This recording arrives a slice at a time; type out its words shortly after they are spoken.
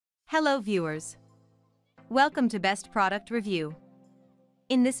Hello viewers. Welcome to Best Product Review.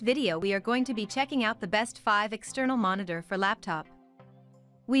 In this video we are going to be checking out the best 5 external monitor for laptop.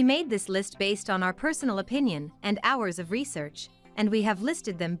 We made this list based on our personal opinion and hours of research, and we have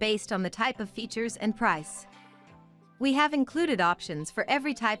listed them based on the type of features and price. We have included options for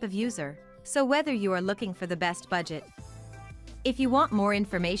every type of user, so whether you are looking for the best budget. If you want more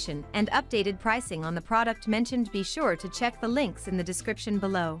information and updated pricing on the product mentioned, be sure to check the links in the description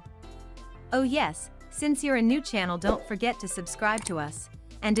below. Oh yes, since you're a new channel, don't forget to subscribe to us,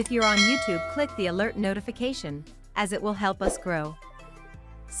 and if you're on YouTube, click the alert notification, as it will help us grow.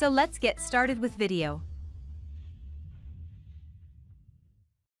 So let's get started with video.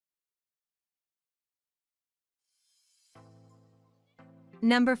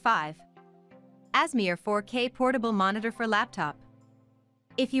 Number 5. ASMR 4K Portable Monitor for Laptop.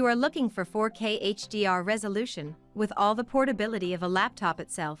 If you are looking for 4K HDR resolution with all the portability of a laptop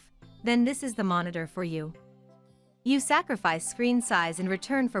itself, then this is the monitor for you. You sacrifice screen size in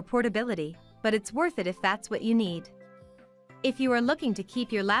return for portability, but it's worth it if that's what you need. If you are looking to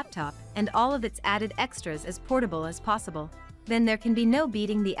keep your laptop and all of its added extras as portable as possible, then there can be no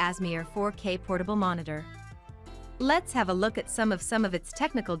beating the ASMR 4K portable monitor. Let's have a look at some of its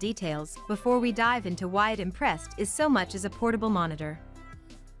technical details before we dive into why it impressed is so much as a portable monitor.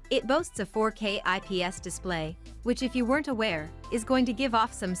 It boasts a 4K IPS display, which, if you weren't aware, is going to give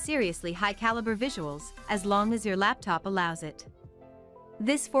off some seriously high-caliber visuals as long as your laptop allows it.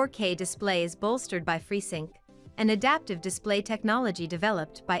 This 4K display is bolstered by FreeSync, an adaptive display technology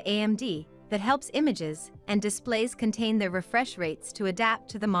developed by AMD that helps images and displays contain their refresh rates to adapt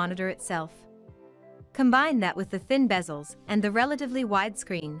to the monitor itself. Combine that with the thin bezels and the relatively wide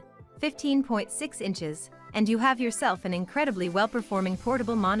screen, 15.6 inches, and you have yourself an incredibly well-performing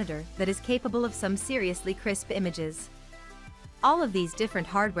portable monitor that is capable of some seriously crisp images. All of these different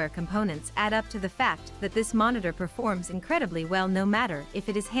hardware components add up to the fact that this monitor performs incredibly well, no matter if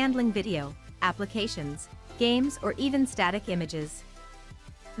it is handling video, applications, games, or even static images.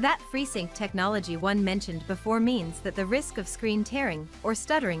 That FreeSync technology one mentioned before means that the risk of screen tearing or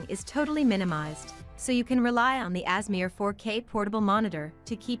stuttering is totally minimized, so you can rely on the ASMR 4K portable monitor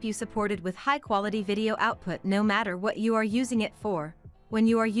to keep you supported with high-quality video output no matter what you are using it for, when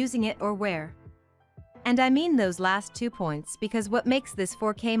you are using it, or where. And I mean those last 2 points because what makes this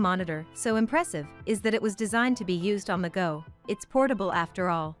 4K monitor so impressive is that it was designed to be used on the go. It's portable after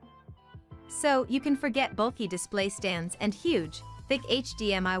all. So you can forget bulky display stands and huge, thick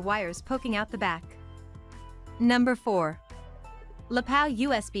HDMI wires poking out the back. Number 4. Lapao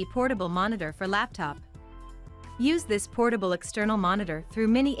USB Portable Monitor for Laptop. Use this portable external monitor through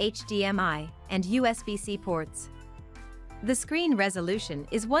mini HDMI and USB-C ports. The screen resolution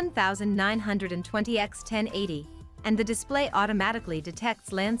is 1920 x 1080, and the display automatically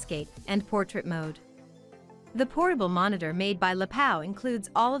detects landscape and portrait mode. The portable monitor made by Lapao includes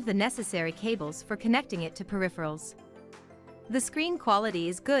all of the necessary cables for connecting it to peripherals. The screen quality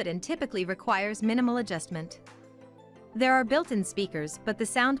is good and typically requires minimal adjustment. There are built-in speakers, but the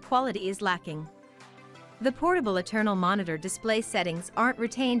sound quality is lacking. The portable external monitor display settings aren't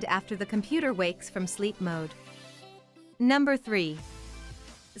retained after the computer wakes from sleep mode. Number 3.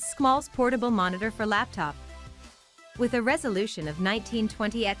 SMALS Portable Monitor for Laptop. With a resolution of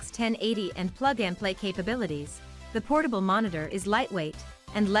 1920 x 1080 and plug-and-play capabilities, the portable monitor is lightweight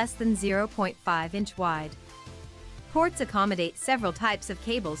and less than 0.5 inch wide. Ports accommodate several types of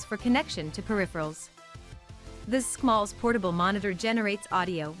cables for connection to peripherals. This SMALS portable monitor generates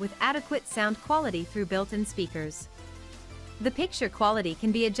audio with adequate sound quality through built-in speakers. The picture quality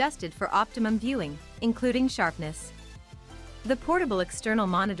can be adjusted for optimum viewing, including sharpness. The portable external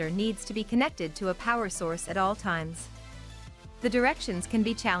monitor needs to be connected to a power source at all times. The directions can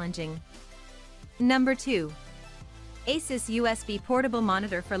be challenging. Number 2. Asus USB Portable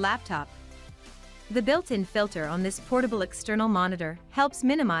Monitor for Laptop. The built-in filter on this portable external monitor helps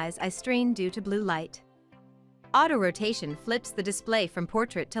minimize eye strain due to blue light. Auto rotation flips the display from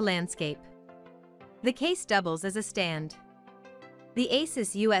portrait to landscape. The case doubles as a stand. The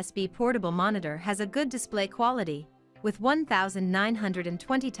Asus USB portable monitor has a good display quality, with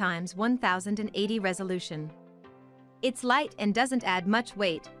 1920 x 1080 resolution. It's light and doesn't add much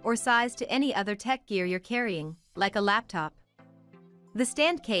weight or size to any other tech gear you're carrying, like a laptop. The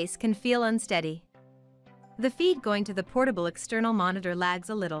stand case can feel unsteady. The feed going to the portable external monitor lags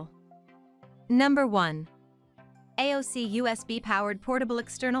a little. Number 1. AOC USB-powered portable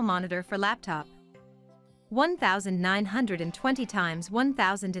external monitor for laptop. 1920 x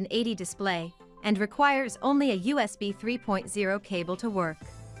 1080 display and requires only a USB 3.0 cable to work.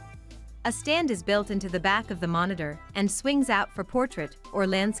 A stand is built into the back of the monitor and swings out for portrait or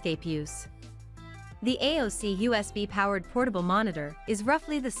landscape use. The AOC USB-powered portable monitor is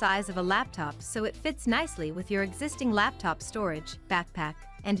roughly the size of a laptop, so it fits nicely with your existing laptop storage, backpack,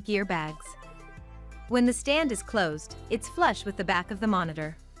 and gear bags. When the stand is closed, it's flush with the back of the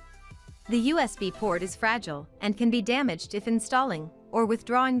monitor. The USB port is fragile and can be damaged if installing or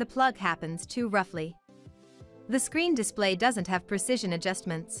withdrawing the plug happens too roughly. The screen display doesn't have precision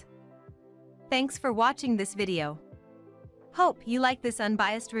adjustments. Thanks for watching this video. Hope you like this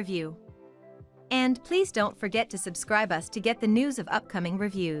unbiased review. And please don't forget to subscribe us to get the news of upcoming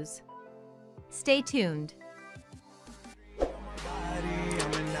reviews. Stay tuned.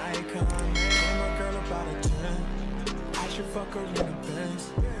 I should fuck her in the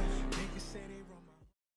Benz.